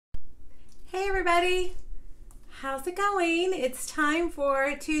everybody. How's it going? It's time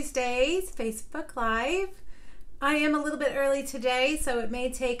for Tuesday's Facebook Live. I am a little bit early today, so it may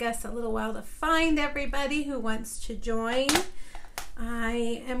take us a little while to find everybody who wants to join.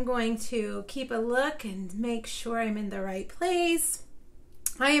 I am going to keep a look and make sure I'm in the right place.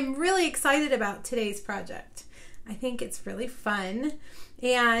 I am really excited about today's project. I think it's really fun.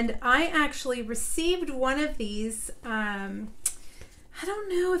 And I actually received one of these, I don't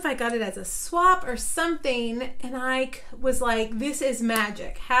know if I got it as a swap or something, and I was like, this is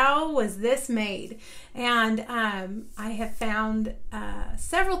magic. How was this made? And I have found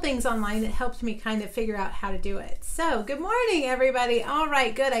several things online that helped me kind of figure out how to do it. So good morning, everybody. All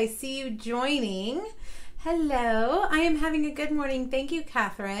right, good. I see you joining. Hello. I am having a good morning. Thank you,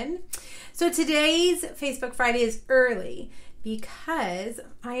 Catherine. So today's Facebook Friday is early because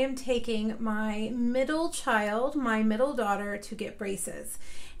I am taking my middle child, my middle daughter, to get braces.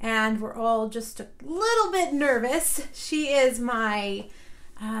 And we're all just a little bit nervous. She is my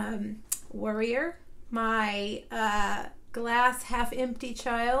worrier, my glass half empty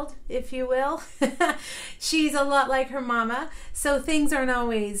child, if you will. She's a lot like her mama, so things aren't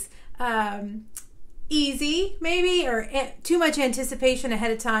always easy, maybe, or too much anticipation ahead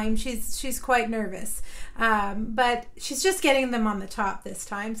of time. She's quite nervous, but she's just getting them on the top this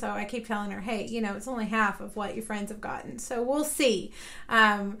time. So I keep telling her, hey, you know, it's only half of what your friends have gotten. So we'll see.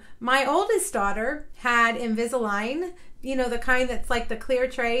 My oldest daughter had Invisalign, you know, the kind that's like the clear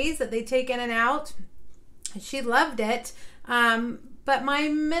trays that they take in and out. She loved it. But my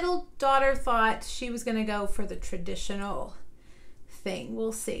middle daughter thought she was going to go for the traditional thing.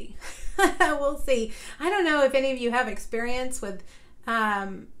 We'll see. We'll see. I don't know if any of you have experience with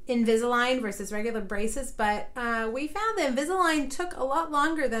Invisalign versus regular braces, but we found that Invisalign took a lot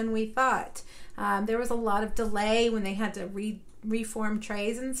longer than we thought. There was a lot of delay when they had to reform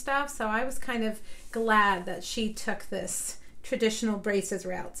trays and stuff, so I was kind of glad that she took this traditional braces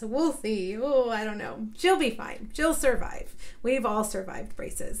route. So we'll see. Oh, I don't know. She'll be fine. She'll survive. We've all survived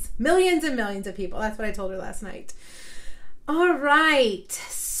braces. Millions and millions of people. That's what I told her last night. All right,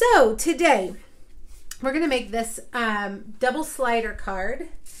 so today we're going to make this double slider card,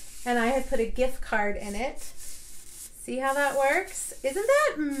 and I have put a gift card in it. See how that works? Isn't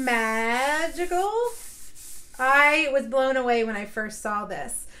that magical? I was blown away when I first saw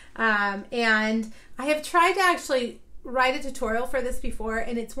this, and I have tried to actually write a tutorial for this before,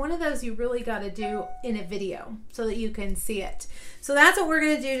 and it's one of those you really got to do in a video so that you can see it. So that's what we're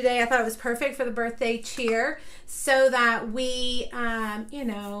going to do today. I thought it was perfect for the birthday cheer so that we, you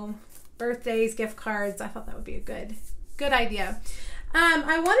know, birthdays, gift cards, I thought that would be a good idea.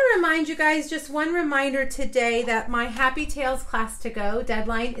 I want to remind you guys, just one reminder today, that my Happy Tales Class to Go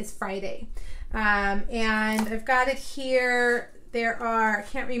deadline is Friday. And I've got it here. There are, I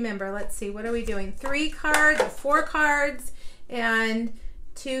can't remember, let's see, what are we doing? 3 cards, or 4 cards, and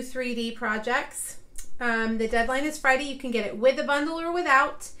 2 3D projects. The deadline is Friday. You can get it with a bundle or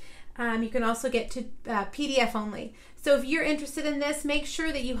without. You can also get to PDF only. So if you're interested in this, make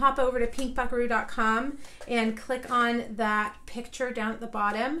sure that you hop over to pinkbuckaroo.com and click on that picture down at the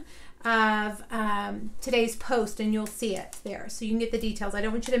bottom of today's post, and you'll see it there, so you can get the details. I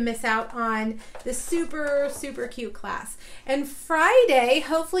don't want you to miss out on this super cute class. And Friday,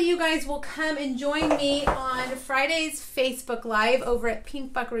 hopefully you guys will come and join me on Friday's Facebook Live over at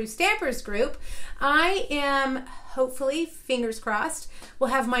Pink Buckaroo Stampers Group. I am, hopefully, fingers crossed, will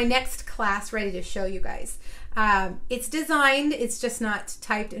have my next class ready to show you guys. It's designed, it's just not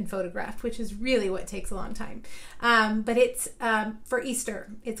typed and photographed, which is really what takes a long time. But it's for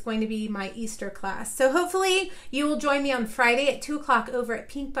Easter. It's going to be my Easter class. So hopefully you will join me on Friday at 2 o'clock over at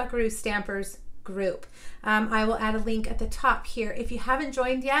Pink Buckaroo Stampers Group. I will add a link at the top here. If you haven't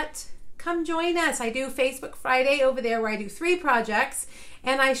joined yet, come join us. I do Facebook Friday over there where I do 3 projects,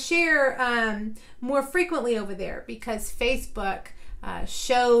 and I share more frequently over there because Facebook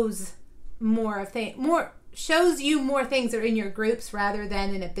shows shows you more things that are in your groups rather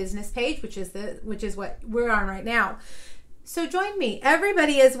than in a business page, which is what we're on right now. So join me.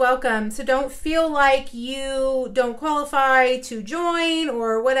 Everybody is welcome. So don't feel like you don't qualify to join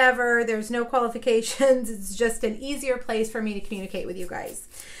or whatever. There's no qualifications. It's just an easier place for me to communicate with you guys.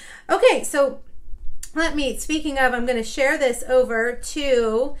 Okay, so speaking of, I'm going to share this over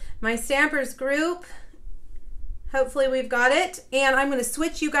to my Stampers group. Hopefully we've got it, and I'm going to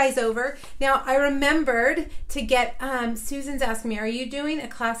switch you guys over. Now, I remembered to get, Susan's asking me, are you doing a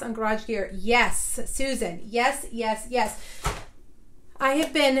class on garage gear? Yes, Susan, yes. I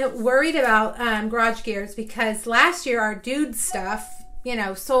have been worried about garage gears because last year our dude stuff you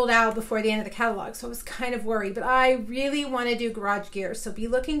know, sold out before the end of the catalog. So I was kind of worried, but I really want to do Garage Gears. So be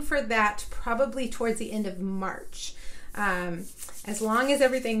looking for that probably towards the end of March. As long as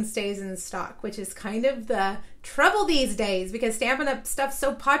everything stays in stock, which is kind of the trouble these days because Stampin' Up! Stuff's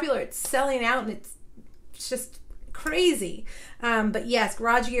so popular. It's selling out and it's just crazy. But yes,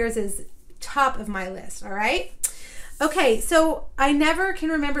 Garage Gears is top of my list. All right. Okay. So I never can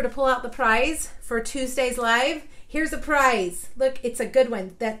remember to pull out the prize for Tuesday's live. Here's a prize. Look, it's a good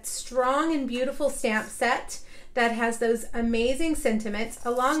one. That strong and beautiful stamp set that has those amazing sentiments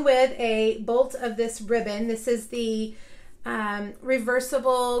along with a bolt of this ribbon. This is the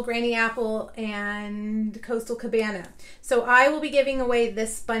reversible Granny Apple and Coastal Cabana. So I will be giving away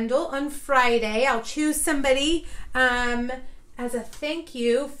this bundle on Friday. I'll choose somebody as a thank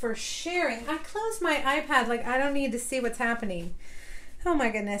you for sharing. I closed my iPad like I don't need to see what's happening. Oh my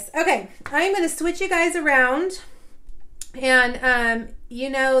goodness. Okay, I'm going to switch you guys around. And you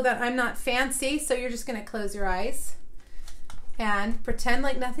know that I'm not fancy, so you're just going to close your eyes and pretend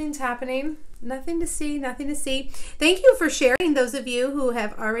like nothing's happening. Nothing to see, nothing to see. Thank you for sharing, those of you who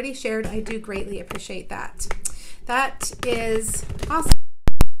have already shared. I do greatly appreciate that. That is awesome.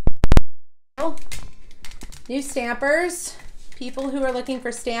 New stampers, people who are looking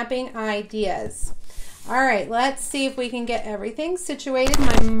for stamping ideas. All right, let's see if we can get everything situated.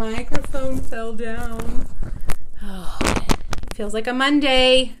 My microphone fell down. Oh, it feels like a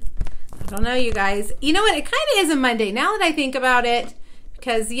Monday. I don't know, you guys. You know what? It kind of is a Monday now that I think about it,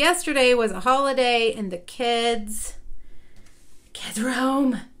 because yesterday was a holiday and the kids were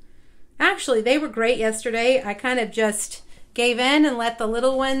home. Actually, they were great yesterday. I kind of just gave in and let the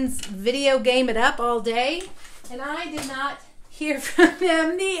little ones video game it up all day, and I did not hear from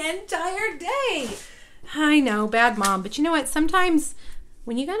them the entire day. I know, bad mom, but you know what? Sometimes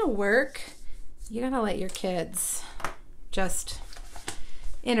when you gotta work, you gotta let your kids just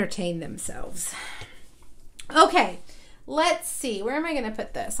entertain themselves. Okay, let's see. Where am I going to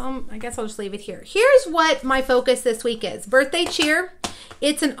put this? I guess I'll just leave it here. Here's what my focus this week is. Birthday Cheer.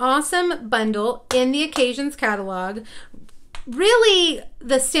 It's an awesome bundle in the Occasions catalog. Really,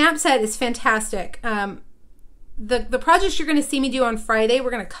 the stamp set is fantastic. The projects you're going to see me do on Friday,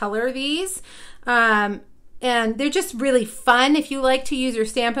 we're going to color these. And they're just really fun. If you like to use your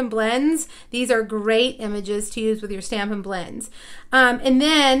Stampin' Blends, these are great images to use with your Stampin' Blends. And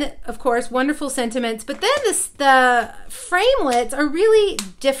then, of course, wonderful sentiments. But then the framelits are really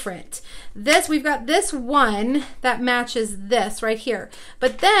different. We've got this one that matches this right here.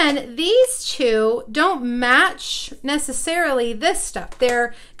 But then these two don't match necessarily this stuff.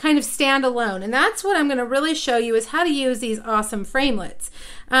 They're kind of standalone. And that's what I'm going to really show you is how to use these awesome framelits.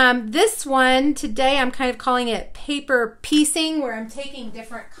 This one today, I'm kind of calling it paper piecing, where I'm taking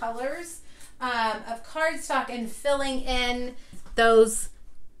different colors of cardstock and filling in those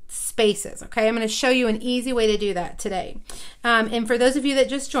spaces. Okay, I'm going to show you an easy way to do that today. And for those of you that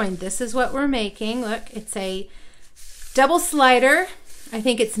just joined, this is what we're making. Look, it's a double slider. I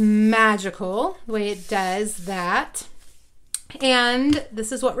think it's magical the way it does that. And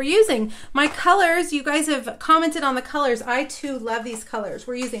this is what we're using. My colors, you guys have commented on the colors. I too love these colors.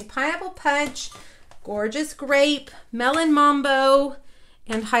 We're using Pineapple Punch, Gorgeous Grape, Melon Mambo,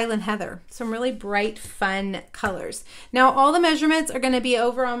 and Highland Heather. Some really bright, fun colors. Now, all the measurements are going to be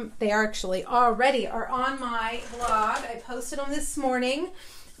over on, they are actually already are on my blog. I posted them this morning.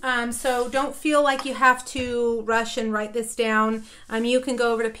 So don't feel like you have to rush and write this down. You can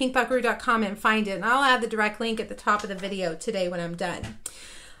go over to pinkbuckaroo.com and find it. And I'll add the direct link at the top of the video today when I'm done.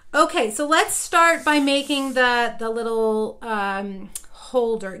 Okay, so let's start by making the little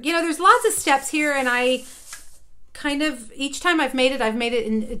holder. You know, there's lots of steps here, and I kind of, each time I've made it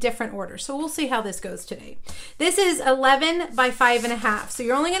in a different order. So we'll see how this goes today. This is 11 by 5.5. So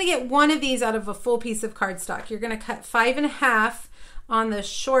you're only going to get one of these out of a full piece of cardstock. You're going to cut 5.5 on the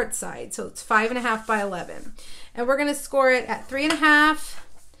short side. So it's 5.5 by 11. And we're going to score it at 3.5,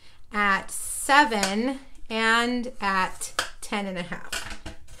 at 7, and at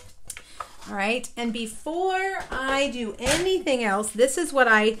 10.5. All right. And before I do anything else, this is what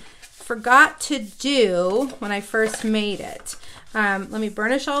I forgot to do when I first made it. Let me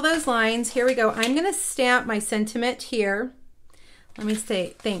burnish all those lines. Here we go. I'm going to stamp my sentiment here. Let me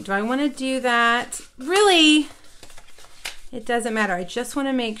think, do I want to do that? Really, it doesn't matter. I just want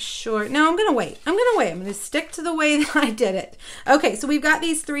to make sure. No, I'm going to wait. I'm going to stick to the way that I did it. Okay, so we've got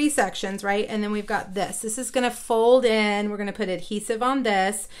these 3 sections, right? And then we've got this. This is going to fold in. We're going to put adhesive on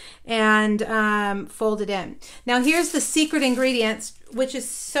this and fold it in. Now, here's the secret ingredients, which is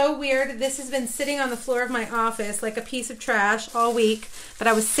so weird. This has been sitting on the floor of my office like a piece of trash all week, but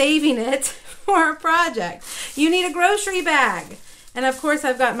I was saving it for a project. You need a grocery bag. And of course,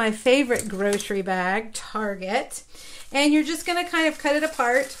 I've got my favorite grocery bag, Target. And you're just gonna kind of cut it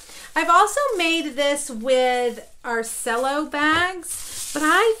apart. I've also made this with our cello bags, but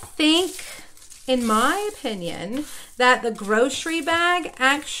I think, in my opinion, that the grocery bag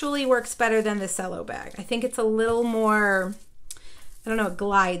actually works better than the cello bag. I think it's a little more, I don't know, it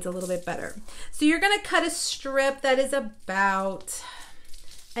glides a little bit better. So you're gonna cut a strip that is about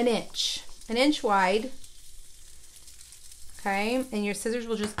an inch wide. Okay, and your scissors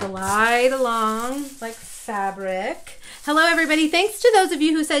will just glide along like fabric. Hello everybody, thanks to those of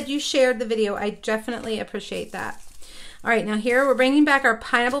you who said you shared the video. I definitely appreciate that. All right, now here we're bringing back our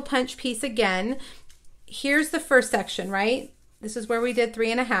pineapple punch piece again. Here's the first section, right? This is where we did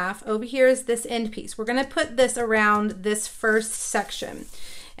 3.5. Over here is this end piece. We're gonna put this around this first section.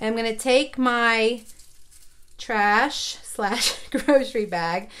 And I'm gonna take my trash / grocery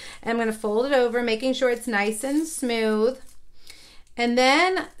bag and I'm gonna fold it over, making sure it's nice and smooth. And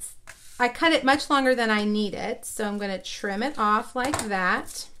then I cut it much longer than I need it, so I'm going to trim it off like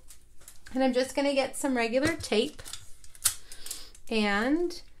that. And I'm just going to get some regular tape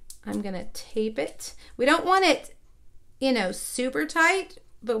and I'm going to tape it. We don't want it, you know, super tight,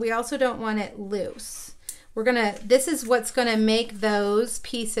 but we also don't want it loose. This is what's going to make those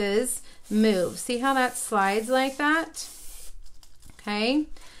pieces move. See how that slides like that? Okay,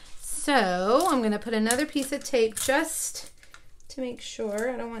 so I'm going to put another piece of tape just to make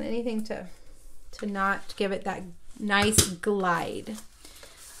sure. I don't want anything to not give it that nice glide.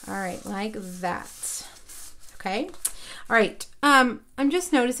 All right, like that. Okay. All right. I'm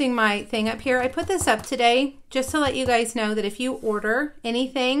just noticing my thing up here. I put this up today just to let you guys know that if you order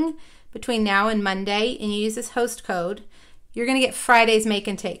anything between now and Monday and you use this host code, you're going to get Friday's make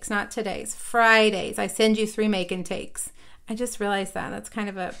and takes, not today's. Fridays. I send you 3 make and takes. I just realized that. That's kind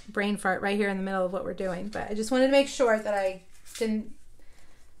of a brain fart right here in the middle of what we're doing, but I just wanted to make sure that I didn't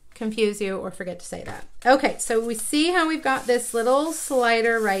confuse you or forget to say that. Okay, so we see how we've got this little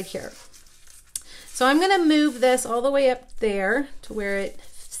slider right here. So I'm going to move this all the way up there to where it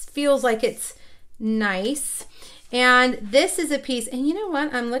feels like it's nice. And this is a piece, and you know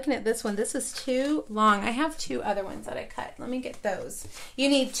what? I'm looking at this one. This is too long. I have 2 other ones that I cut. Let me get those. You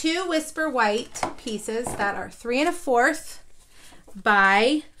need 2 Whisper White pieces that are 3 1/4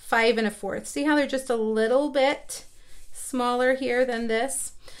 by 5 1/4. See how they're just a little bit smaller here than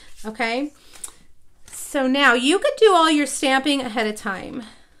this? Okay. So now you could do all your stamping ahead of time,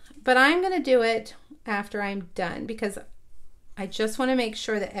 but I'm going to do it after I'm done because I just want to make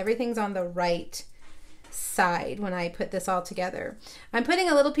sure that everything's on the right side when I put this all together. I'm putting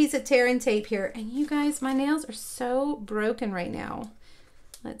a little piece of tear and tape here, and you guys, my nails are so broken right now.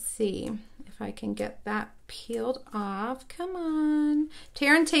 Let's see if I can get that peeled off. Come on.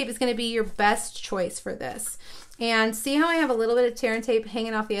 Tear and tape is going to be your best choice for this. And see how I have a little bit of tear and tape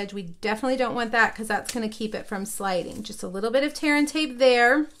hanging off the edge? We definitely don't want that because that's going to keep it from sliding. Just a little bit of tear and tape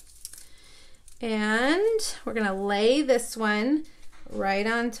there. And we're going to lay this one right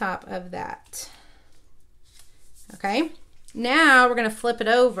on top of that. Okay, now we're going to flip it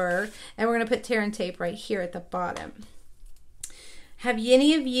over and we're going to put tear and tape right here at the bottom. Have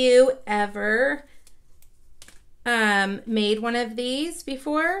any of you ever made one of these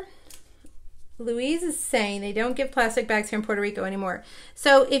before? Louise is saying they don't give plastic bags here in Puerto Rico anymore.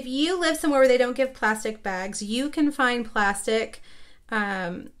 So if you live somewhere where they don't give plastic bags, you can find plastic,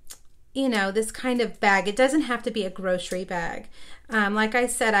 you know, this kind of bag. It doesn't have to be a grocery bag. Like I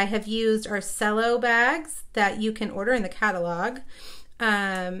said, I have used our cello bags that you can order in the catalog.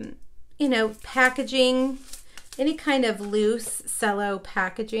 You know, packaging, any kind of loose cello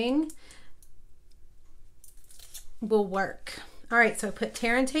packaging will work. All right, so I put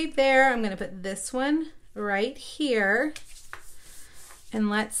tear and tape there. I'm going to put this one right here. And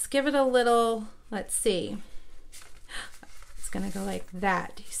let's give it a little, let's see. It's going to go like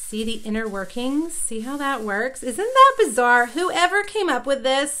that. Do you see the inner workings? See how that works? Isn't that bizarre? Whoever came up with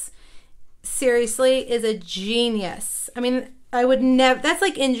this, seriously, is a genius. I mean, I would never, that's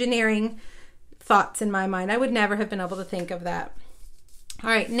like engineering thoughts in my mind. I would never have been able to think of that. All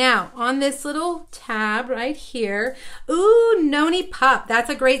right, now on this little tab right here, ooh, Noni Pup,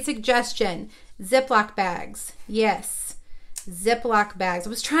 that's a great suggestion. Ziploc bags, yes, Ziploc bags. I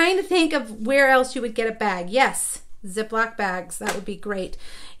was trying to think of where else you would get a bag. Yes, Ziploc bags, that would be great.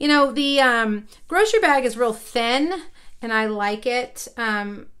 You know, the grocery bag is real thin and I like it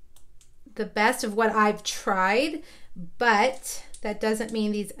the best of what I've tried, but that doesn't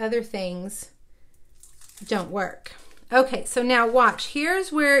mean these other things don't work. Okay, so now watch.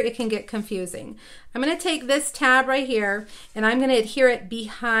 Here's where it can get confusing. I'm going to take this tab right here and I'm going to adhere it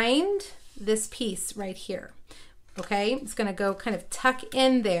behind this piece right here. okay? It's gonna go kind of tuck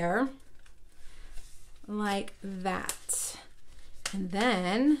in there like that. And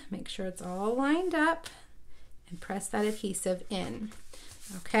then make sure it's all lined up and press that adhesive in,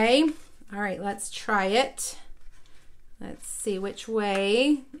 okay? All right, let's try it. Let's see which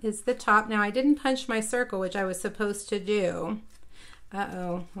way is the top. Now I didn't punch my circle, which I was supposed to do.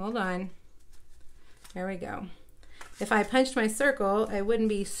 Uh-oh, hold on. There we go. If I punched my circle, I wouldn't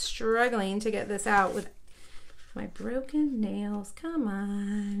be struggling to get this out with my broken nails. Come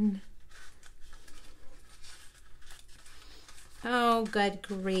on. Oh, good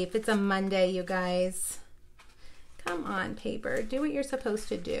grief. It's a Monday, you guys. Come on, paper. Do what you're supposed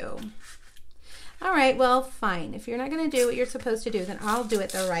to do. All right, well, fine. If you're not going to do what you're supposed to do, then I'll do it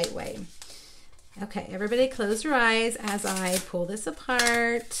the right way. Okay, everybody close your eyes as I pull this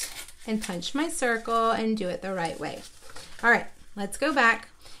apart and punch my circle and do it the right way. All right, let's go back.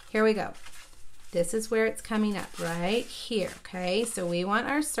 Here we go. This is where it's coming up, right here, okay? So we want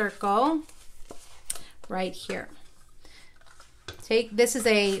our circle right here. This is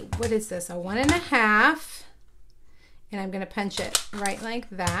what is this? A 1.5, and I'm going to punch it right like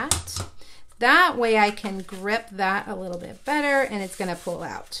that. That way I can grip that a little bit better and it's going to pull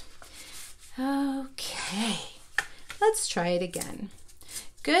out. Okay, let's try it again.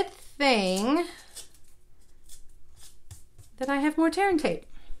 Good thing that I have more tear and tape.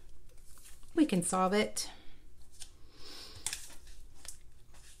 We can solve it.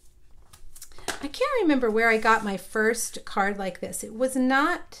 I can't remember where I got my first card like this. It was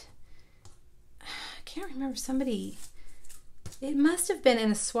not, I can't remember, it must have been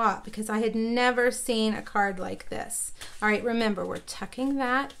in a swap because I had never seen a card like this. All right, remember, we're tucking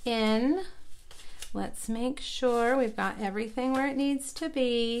that in. Let's make sure we've got everything where it needs to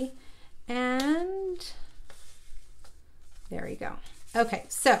be. And there we go. Okay,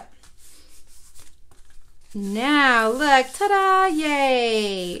 so now look, ta-da,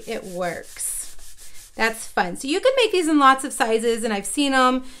 yay, it works. That's fun. So you can make these in lots of sizes, and I've seen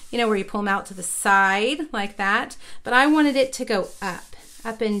them, you know, where you pull them out to the side like that, but I wanted it to go up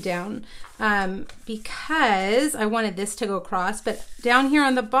and down because I wanted this to go across. But down here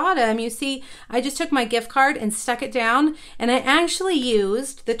on the bottom, you see, I just took my gift card and stuck it down, and I actually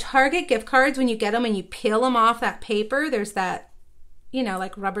used the Target gift cards. When you get them and you peel them off that paper, there's that, you know,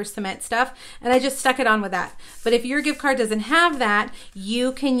 like rubber cement stuff, and I just stuck it on with that. But if your gift card doesn't have that,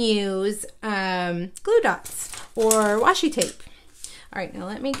 you can use glue dots or washi tape. All right, now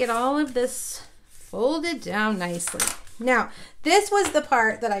let me get all of this folded down nicely. Now, this was the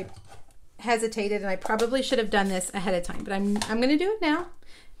part that I hesitated, and I probably should have done this ahead of time, but I'm gonna do it now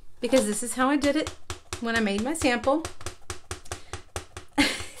because this is how I did it when I made my sample.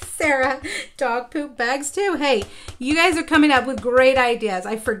 Sarah, dog poop bags too. Hey, you guys are coming up with great ideas.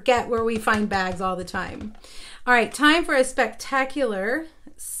 I forget where we find bags all the time. All right, time for a spectacular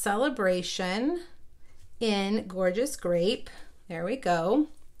celebration in Gorgeous Grape. There we go.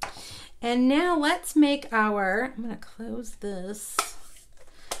 And now let's make our, I'm gonna close this.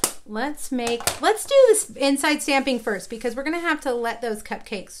 Let's do this inside stamping first because we're gonna have to let those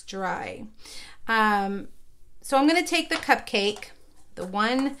cupcakes dry. So I'm gonna take the cupcake, the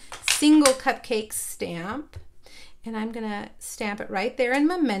one single cupcake stamp, and I'm gonna stamp it right there in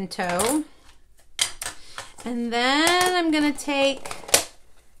Memento. And then I'm gonna take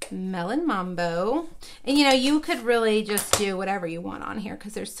Melon Mambo. And you know, you could really just do whatever you want on here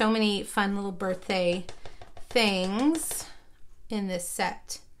because there's so many fun little birthday things in this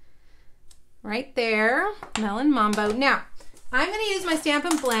set. Right there, Melon Mambo. Now, I'm going to use my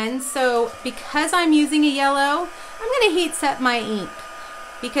Stampin' Blend, so because I'm using a yellow, I'm going to heat set my ink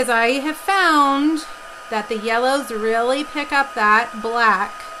because I have found that the yellows really pick up that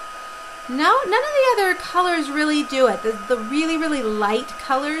black. No, none of the other colors really do it. The really, really light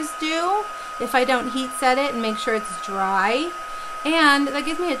colors do if I don't heat set it and make sure it's dry. And that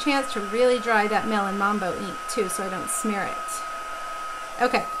gives me a chance to really dry that Melon Mambo ink too so I don't smear it.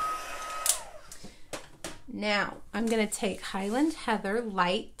 Okay. Now, I'm going to take Highland Heather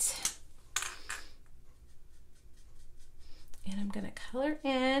Light, and I'm going to color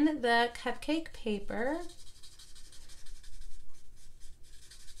in the cupcake paper.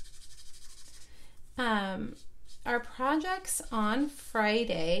 Our projects on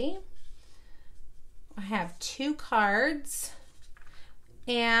Friday, I have 2 cards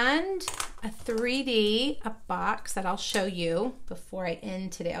and a 3D, a box that I'll show you before I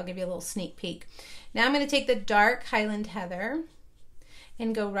end today. I'll give you a little sneak peek. Now I'm going to take the dark Highland Heather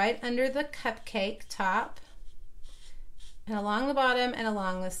and go right under the cupcake top and along the bottom and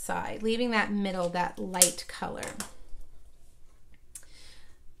along the side, leaving that middle, that light color.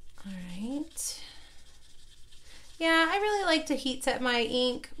 All right. Yeah, I really like to heat set my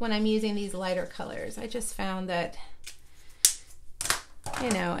ink when I'm using these lighter colors. I just found that, you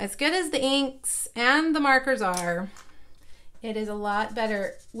know, as good as the inks and the markers are, it is a lot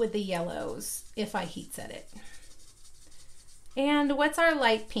better with the yellows if I heat set it. And what's our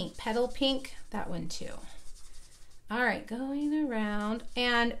light pink? Petal pink, that one too. All right, going around.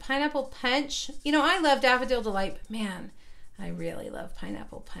 And Pineapple Punch. You know, I love Daffodil Delight, but man, I really love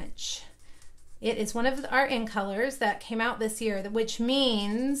Pineapple Punch. It is one of our in colors that came out this year, which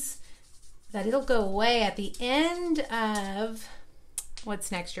means that it'll go away at the end of,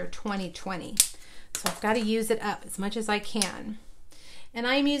 what's next year, 2020. So I've got to use it up as much as I can. And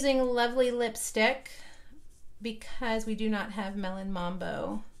I'm using Lovely Lipstick because we do not have Melon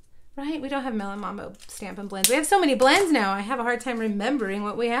Mambo. Right? We don't have Melon Mambo Stampin' Blends. We have so many blends now, I have a hard time remembering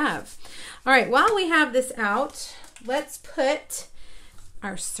what we have. All right, while we have this out, let's put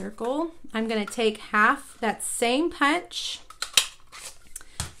our circle. I'm going to take half that same punch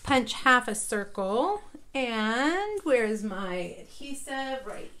half a circle, and where's my adhesive?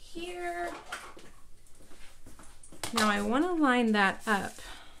 Right here. Now I want to line that up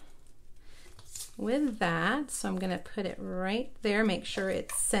with that, so I'm going to put it right there, make sure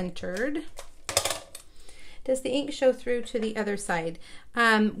it's centered. Does the ink show through to the other side?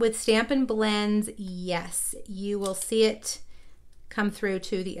 With Stampin' Blends, yes, you will see it come through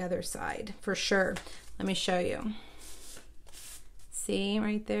to the other side for sure. Let me show you. See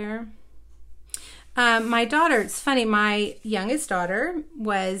right there? My daughter, it's funny, my youngest daughter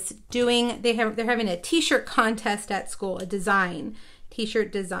was doing, they're having a t-shirt contest at school, a design,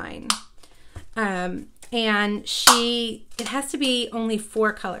 t-shirt design. And it has to be only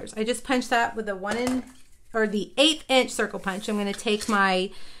 4 colors. I just punched that with the 1/8 inch circle punch. I'm going to take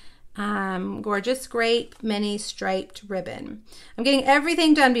my Gorgeous Grape mini striped ribbon. I'm getting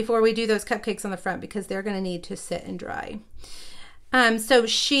everything done before we do those cupcakes on the front because they're going to need to sit and dry. So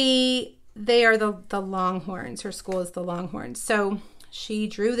they are the Longhorns. Her school is the Longhorns. So she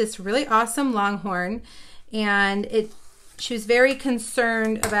drew this really awesome Longhorn, and she was very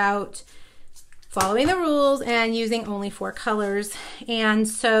concerned about following the rules and using only 4 colors. And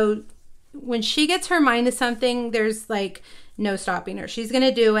so when she gets her mind to something, there's like no stopping her. She's going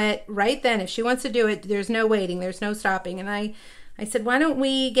to do it right then. If she wants to do it, there's no waiting. There's no stopping. And I said, why don't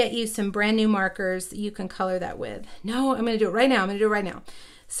we get you some brand new markers that you can color that with? No, I'm going to do it right now. I'm going to do it right now.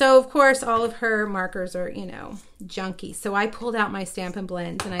 So of course, all of her markers are, you know, junky. So I pulled out my Stampin'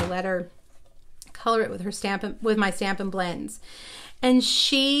 Blends and I let her color it with my Stampin' Blends. And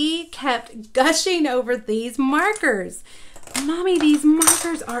she kept gushing over these markers. Mommy, these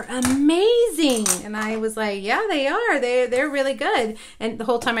markers are amazing. And I was like, yeah, they are. They're really good. And the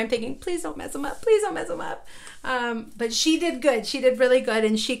whole time I'm thinking, please don't mess them up. Please don't mess them up. But she did good. She did really good.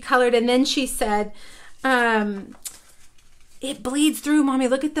 And she colored. And then she said, it bleeds through, Mommy.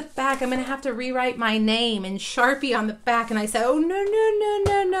 Look at the back. I'm going to have to rewrite my name in Sharpie on the back. And I said, oh,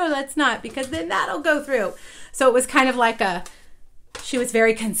 no, let's not, because then that'll go through. So it was kind of like she was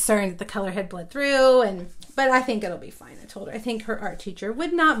very concerned that the color had bled through, but I think it'll be fine. I told her, I think her art teacher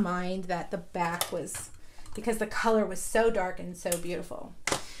would not mind that the back was, because the color was so dark and so beautiful.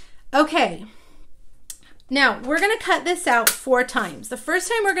 Okay. Now, we're going to cut this out 4 times. The first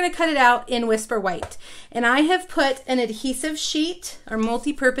time we're going to cut it out in Whisper White. And I have put an adhesive sheet or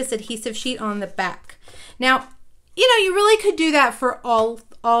multi-purpose adhesive sheet on the back. Now, you know, you really could do that for all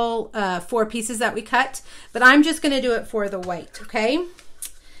 4 pieces that we cut, but I'm just going to do it for the white, okay?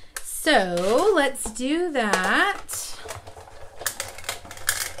 So, let's do that.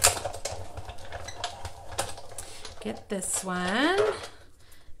 Get this one.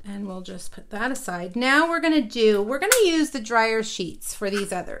 And we'll just put that aside. Now we're going to use the dryer sheets for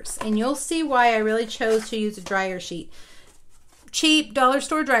these others. And you'll see why I really chose to use a dryer sheet. Cheap dollar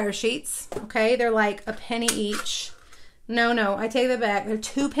store dryer sheets. Okay, they're like a penny each. No, I take that back. They're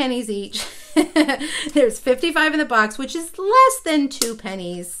 2 pennies each. There's 55 in the box, which is less than 2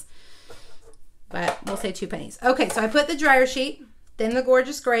 pennies. But we'll say 2 pennies. Okay, so I put the dryer sheet, then the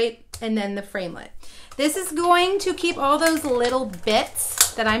Gorgeous Grape, and then the framelit. This is going to keep all those little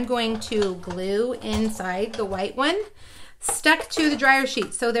bits that I'm going to glue inside the white one stuck to the dryer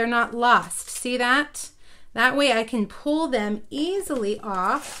sheet so they're not lost. See that? That way I can pull them easily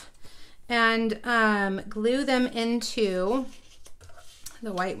off and glue them into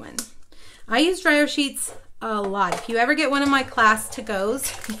the white one. I use dryer sheets a lot. If you ever get one of my class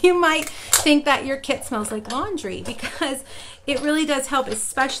to-goes, you might think that your kit smells like laundry, because it really does help,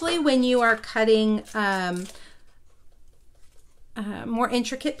 especially when you are cutting more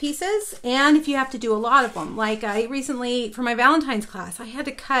intricate pieces, and if you have to do a lot of them. Like I recently, for my Valentine's class, I had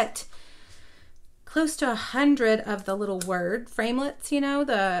to cut close to 100 of the little word framelits, you know,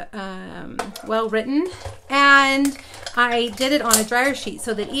 the well written, and I did it on a dryer sheet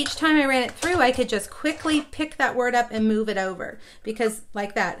so that each time I ran it through I could just quickly pick that word up and move it over, because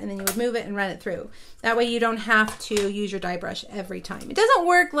like that, and then you would move it and run it through. That way you don't have to use your dye brush every time. It doesn't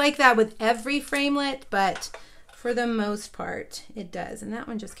work like that with every framelit, but for the most part it does. And that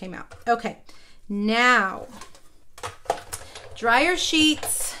one just came out. Okay, now dryer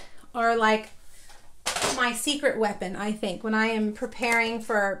sheets are like my secret weapon, I think, when I am preparing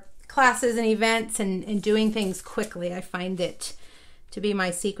for classes and events and doing things quickly. I find it to be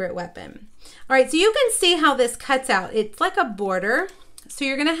my secret weapon. All right, so you can see how this cuts out. It's like a border. So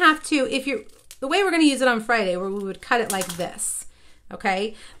you're gonna have to, the way we're gonna use it on Friday, where we would cut it like this,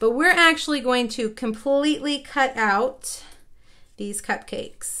 okay? But we're actually going to completely cut out these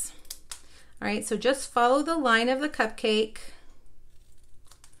cupcakes. All right, so just follow the line of the cupcake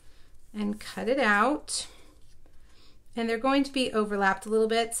and cut it out. And they're going to be overlapped a little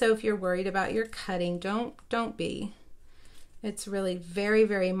bit, so if you're worried about your cutting, don't be. It's really very,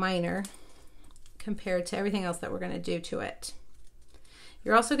 very minor compared to everything else that we're going to do to it.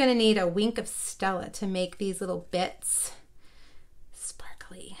 You're also going to need a wink of Stella to make these little bits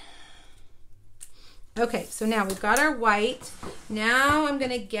sparkly. Okay, so now we've got our white. Now I'm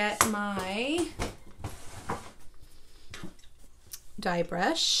going to get my dye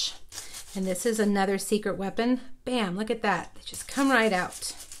brush. And this is another secret weapon. Bam, look at that. They just come right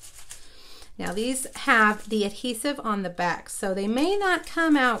out. Now these have the adhesive on the back, so they may not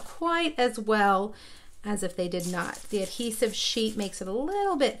come out quite as well as if they did not. The adhesive sheet makes it a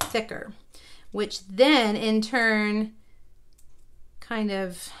little bit thicker, which then in turn kind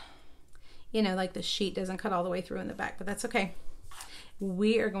of, you know, like the sheet doesn't cut all the way through in the back, but that's okay.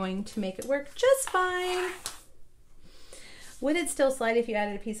 We are going to make it work just fine. Would it still slide if you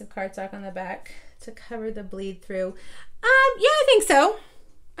added a piece of cardstock on the back to cover the bleed through? Yeah, I think so.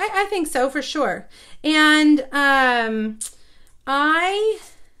 I think so for sure. And I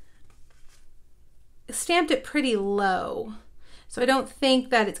stamped it pretty low, so I don't think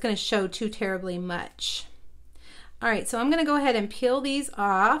that it's going to show too terribly much. All right, so I'm going to go ahead and peel these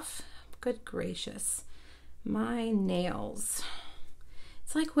off. Good gracious, my nails.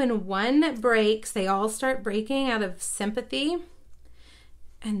 It's like when one breaks, they all start breaking out of sympathy,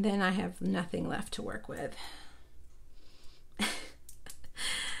 and then I have nothing left to work with.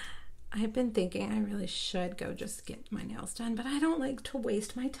 I've been thinking I really should go just get my nails done, but I don't like to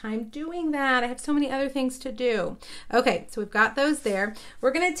waste my time doing that. I have so many other things to do. Okay, so we've got those there.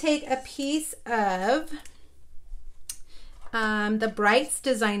 We're going to take a piece of the Brights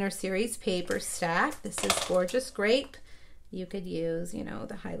Designer Series paper stack. This is Gorgeous Grape. You could use, you know,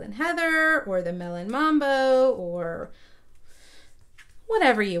 the Highland Heather or the Melon Mambo or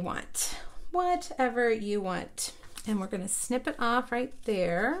whatever you want. Whatever you want. And we're going to snip it off right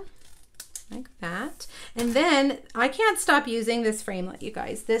there. Like that. And then I can't stop using this framelit, you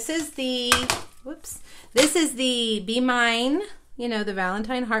guys. This is the, this is the Be Mine, you know, the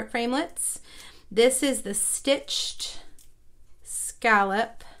Valentine heart framelits. This is the stitched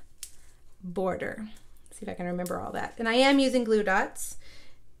scallop border. Let's see if I can remember all that. And I am using glue dots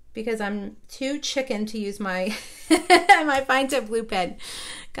because I'm too chicken to use my, my fine tip glue pen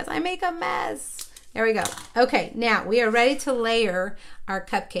because I make a mess. There we go. Okay, now we are ready to layer our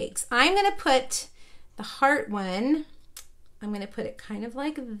cupcakes. I'm going to put the heart one, I'm going to put it kind of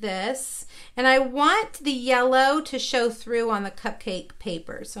like this. And I want the yellow to show through on the cupcake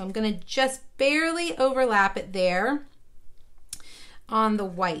paper. So I'm going to just barely overlap it there on the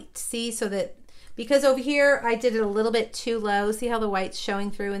white. See, so that, because over here I did it a little bit too low. See how the white's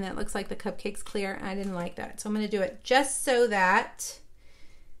showing through and that looks like the cupcake's clear? I didn't like that. So I'm going to do it just so that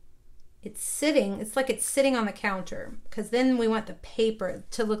it's sitting, it's like it's sitting on the counter, because then we want the paper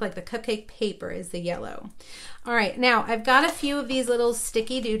to look like the cupcake paper is the yellow. All right, now I've got a few of these little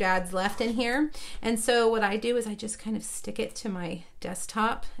sticky doodads left in here. And so what I do is I just kind of stick it to my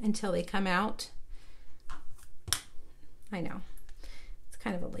desktop until they come out. I know, it's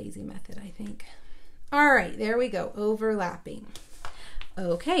kind of a lazy method, I think. All right, there we go, overlapping.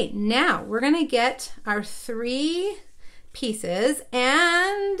 Okay, now we're gonna get our 3 pieces,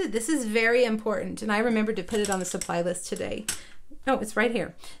 and this is very important, and I remembered to put it on the supply list today. Oh, it's right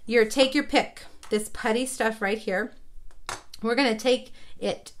here. Take your pick. This putty stuff right here. We're going to take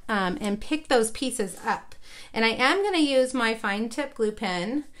it and pick those pieces up. And I am going to use my fine tip glue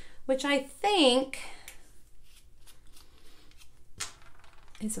pen, which I think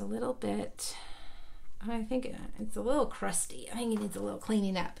is a little bit, I think it's a little crusty. I think it needs a little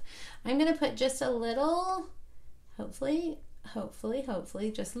cleaning up. I'm going to put just a little, hopefully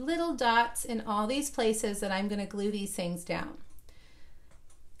hopefully, just little dots in all these places that I'm going to glue these things down.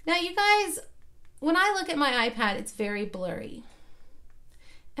 Now, you guys, when I look at my iPad, it's very blurry.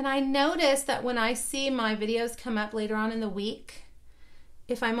 And I notice that when I see my videos come up later on in the week,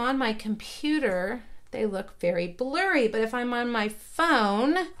 if I'm on my computer, they look very blurry. But if I'm on my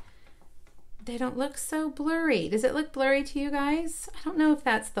phone, they don't look so blurry. Does it look blurry to you guys? I don't know if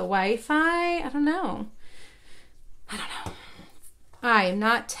that's the Wi-Fi. I don't know. I am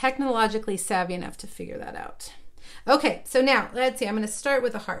not technologically savvy enough to figure that out. Okay, so now let's see. I'm going to start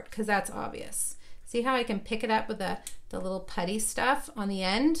with a heart because that's obvious. See how I can pick it up with the little putty stuff on the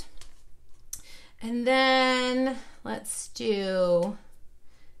end? And then let's do,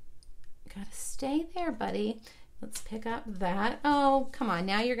 gotta stay there, buddy. Let's pick up that. Oh, come on.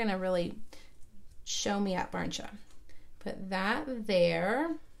 Now you're going to really show me up, aren't you? Put that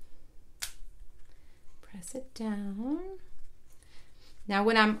there. Press it down. Now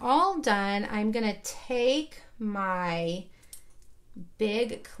when I'm all done, I'm going to take my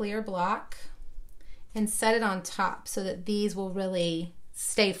big clear block and set it on top so that these will really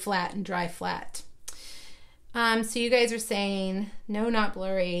stay flat and dry flat. So you guys are saying, no, not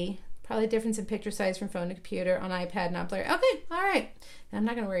blurry. Probably difference in picture size from phone to computer. On iPad, not blurry. Okay, all right. I'm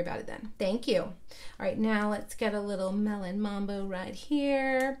not going to worry about it then. Thank you. All right, now let's get a little melon mambo right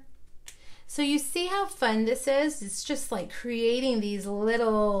here. So you see how fun this is? It's just like creating these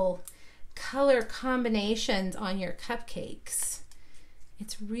little color combinations on your cupcakes.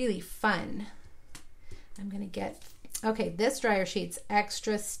 It's really fun. I'm going to get, okay, this dryer sheet's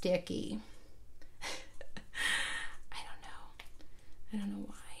extra sticky. I don't know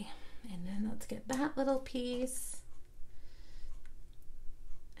why. And then let's get that little piece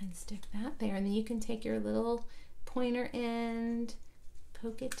and stick that there. And then you can take your little pointer end,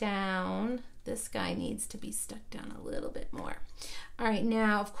 poke it down. This guy needs to be stuck down a little bit more. All right,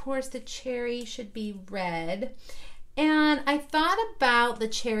 now, of course, the cherry should be red. And I thought about the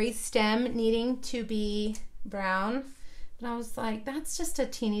cherry stem needing to be brown, but I was like, that's just a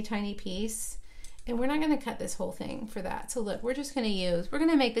teeny tiny piece. And we're not going to cut this whole thing for that. So look, we're just going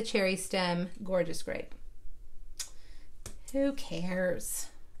to make the cherry stem gorgeous grape. Who cares?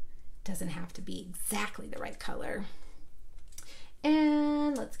 Doesn't have to be exactly the right color.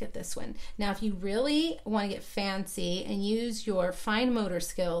 And let's get this one. Now, if you really want to get fancy and use your fine motor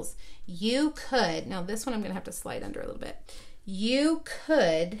skills, you could, now this one I'm going to have to slide under a little bit. You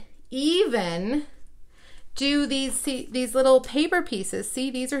could even do these little paper pieces. See,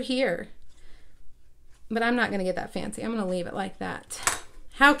 these are here. But I'm not going to get that fancy. I'm going to leave it like that.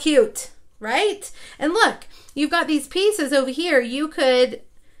 How cute, right? And look, you've got these pieces over here. You could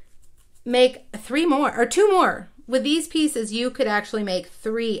make 3 more or 2 more. With these pieces, you could actually make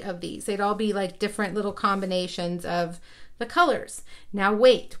 3 of these. They'd all be like different little combinations of the colors. Now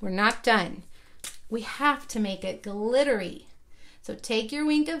wait, we're not done. We have to make it glittery. So take your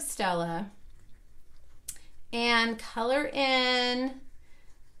Wink of Stella and color in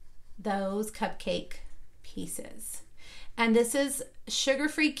those cupcake pieces. And this is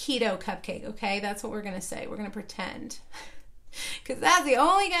sugar-free keto cupcake, okay? That's what we're going to say. We're going to pretend. Because that's the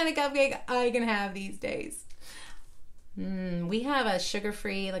only kind of cupcake I can have these days. We have a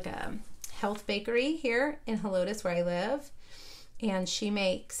sugar-free, like a health bakery here in Helotes where I live. And she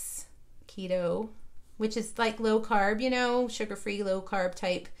makes keto, which is like low carb, you know, sugar-free, low carb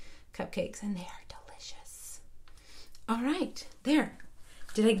type cupcakes. And they are delicious. All right, there.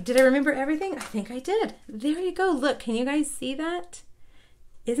 Did I remember everything? I think I did. There you go. Look, can you guys see that?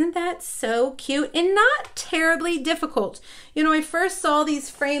 Isn't that so cute and not terribly difficult? You know, I first saw these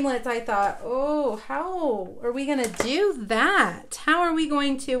framelits, I thought, oh, how are we going to do that? How are we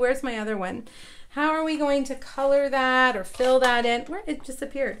going to, where's my other one? How are we going to color that or fill that in? Where it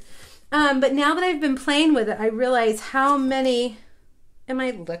disappeared. But now that I've been playing with it, I realize how many, am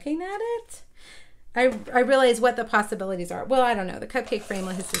I looking at it? I realize what the possibilities are. Well, I don't know. The cupcake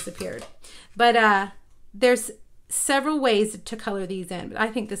framelit has disappeared. But there's several ways to color these in, but I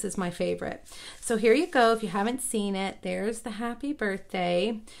think this is my favorite. So here you go. If you haven't seen it, there's the happy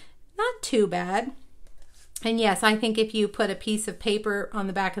birthday. Not too bad. And yes, I think if you put a piece of paper on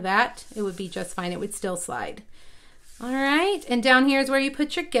the back of that, it would be just fine. It would still slide. All right. And down here is where you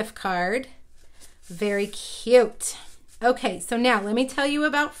put your gift card. Very cute. Okay, so now let me tell you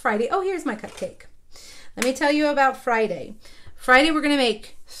about Friday. Oh, here's my cupcake. Let me tell you about Friday. Friday, we're going to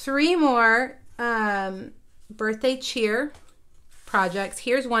make 3 more birthday cheer projects.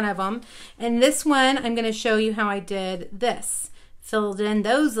 Here's one of them. And this one, I'm going to show you how I did this. Filled in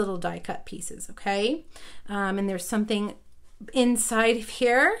those little die cut pieces, okay? And there's something inside of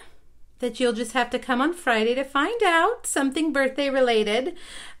here that you'll just have to come on Friday to find out, something birthday related.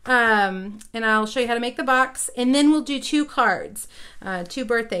 And I'll show you how to make the box. And then we'll do 2 cards, 2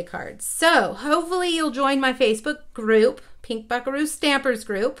 birthday cards. So hopefully you'll join my Facebook group, Pink Buckaroo Stampers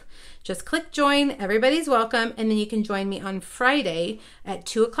group. Just click join, everybody's welcome, and then you can join me on Friday at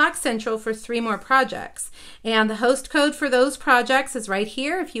 2 o'clock Central for 3 more projects. And the host code for those projects is right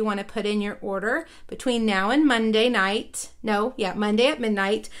here if you want to put in your order between now and Monday night. Monday at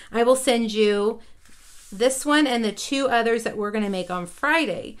midnight. I will send you this one and the 2 others that we're going to make on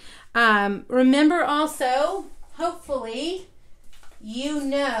Friday. Remember also, hopefully, you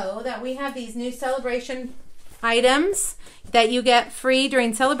know that we have these new celebration items that you get free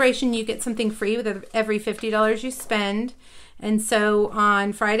during celebration. You get something free with every $50 you spend. And so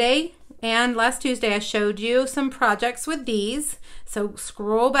on Friday and last Tuesday I showed you some projects with these. So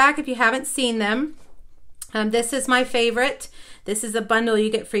scroll back if you haven't seen them. This is my favorite. This is a bundle you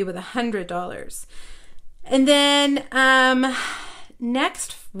get free with $100. And then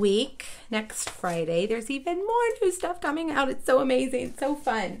next week, next Friday, there's even more new stuff coming out. It's so amazing. It's so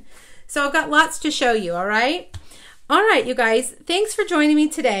fun. So I've got lots to show you, all right? All right, you guys, thanks for joining me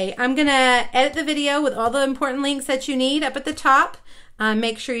today. I'm going to edit the video with all the important links that you need up at the top.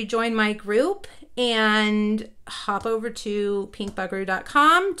 Make sure you join my group and hop over to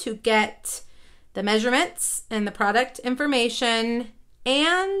pinkbuckaroo.com to get the measurements and the product information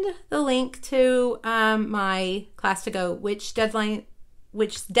and the link to my class to go, which deadline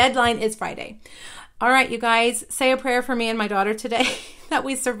is Friday. All right, you guys, say a prayer for me and my daughter today that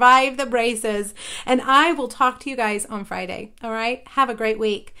we survive the braces, and I will talk to you guys on Friday. All right, have a great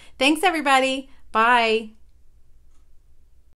week. Thanks, everybody. Bye.